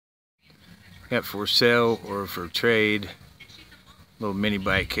Got for sale or for trade, little mini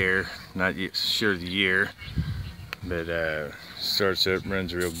bike here. Not yet sure the year, but starts up,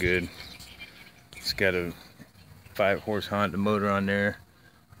 runs real good. It's got a 5-horse Honda motor on there,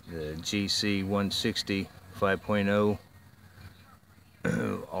 the GC 160 5.0.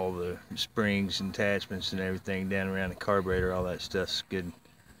 All the springs and attachments and everything down around the carburetor, all that stuff's good.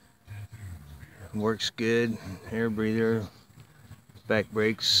 Works good. Air breather, back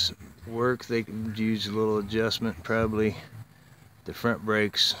brakes work. They could use a little adjustment. Probably the front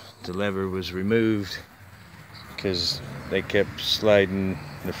brakes, the lever was removed because they kept sliding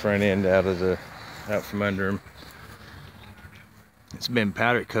the front end out from under them. It's been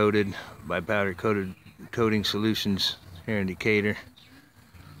powder coated by Powder Coating Solutions here in Decatur.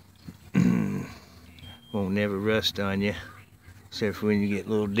 Won't never rust on you, except for when you get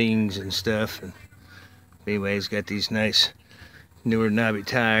little dings and stuff. And anyway, it's got these nice newer knobby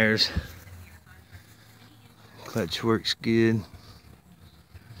tires. Clutch works good.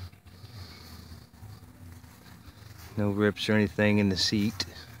 No rips or anything in the seat.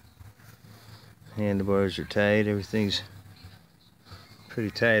 Handlebars are tight. Everything's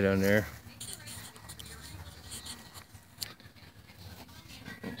pretty tight on there.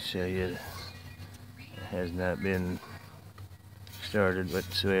 I'll show you. It has not been started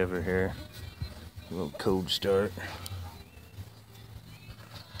whatsoever here. A little cold start.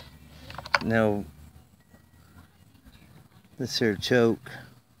 Now, this here choke,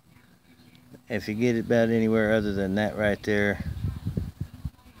 if you get it about anywhere other than that right there,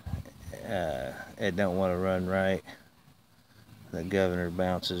 it don't want to run right. The governor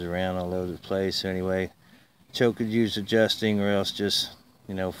bounces around all over the place. So anyway, choke could use adjusting, or else just,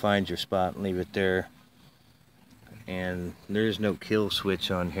 find your spot and leave it there. And there's no kill switch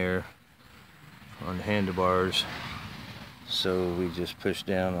on here on the handlebars, so we just push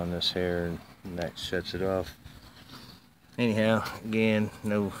down on this here and that shuts it off. Anyhow, again,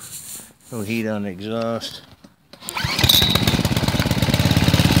 no heat on the exhaust.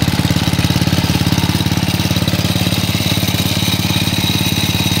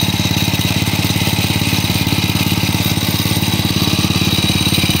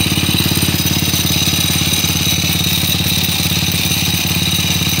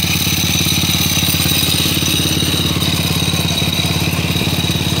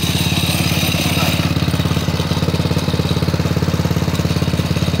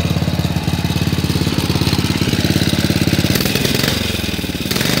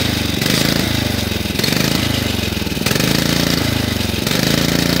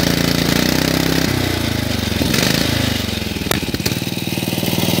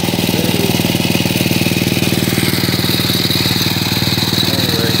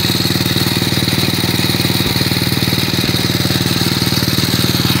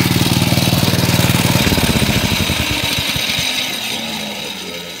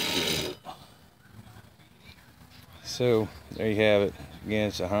 So there you have it. Again,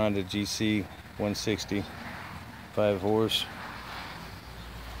 it's a Honda GC 160 5-horse.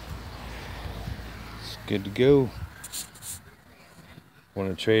 It's good to go. Want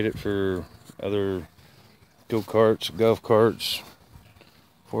to trade it for other go-karts, golf carts,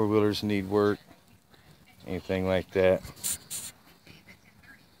 4-wheelers need work, anything like that.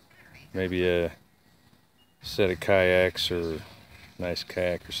 Maybe a set of kayaks or a nice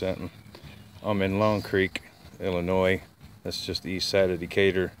kayak or something. I'm in Long Creek, Illinois. That's just the east side of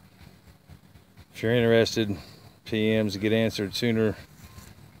Decatur. If you're interested, PMs get answered sooner.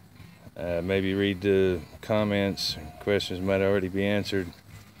 Maybe read the comments. Questions might already be answered.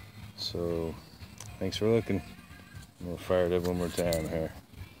 So thanks for looking. I'm gonna fire it up one more time here.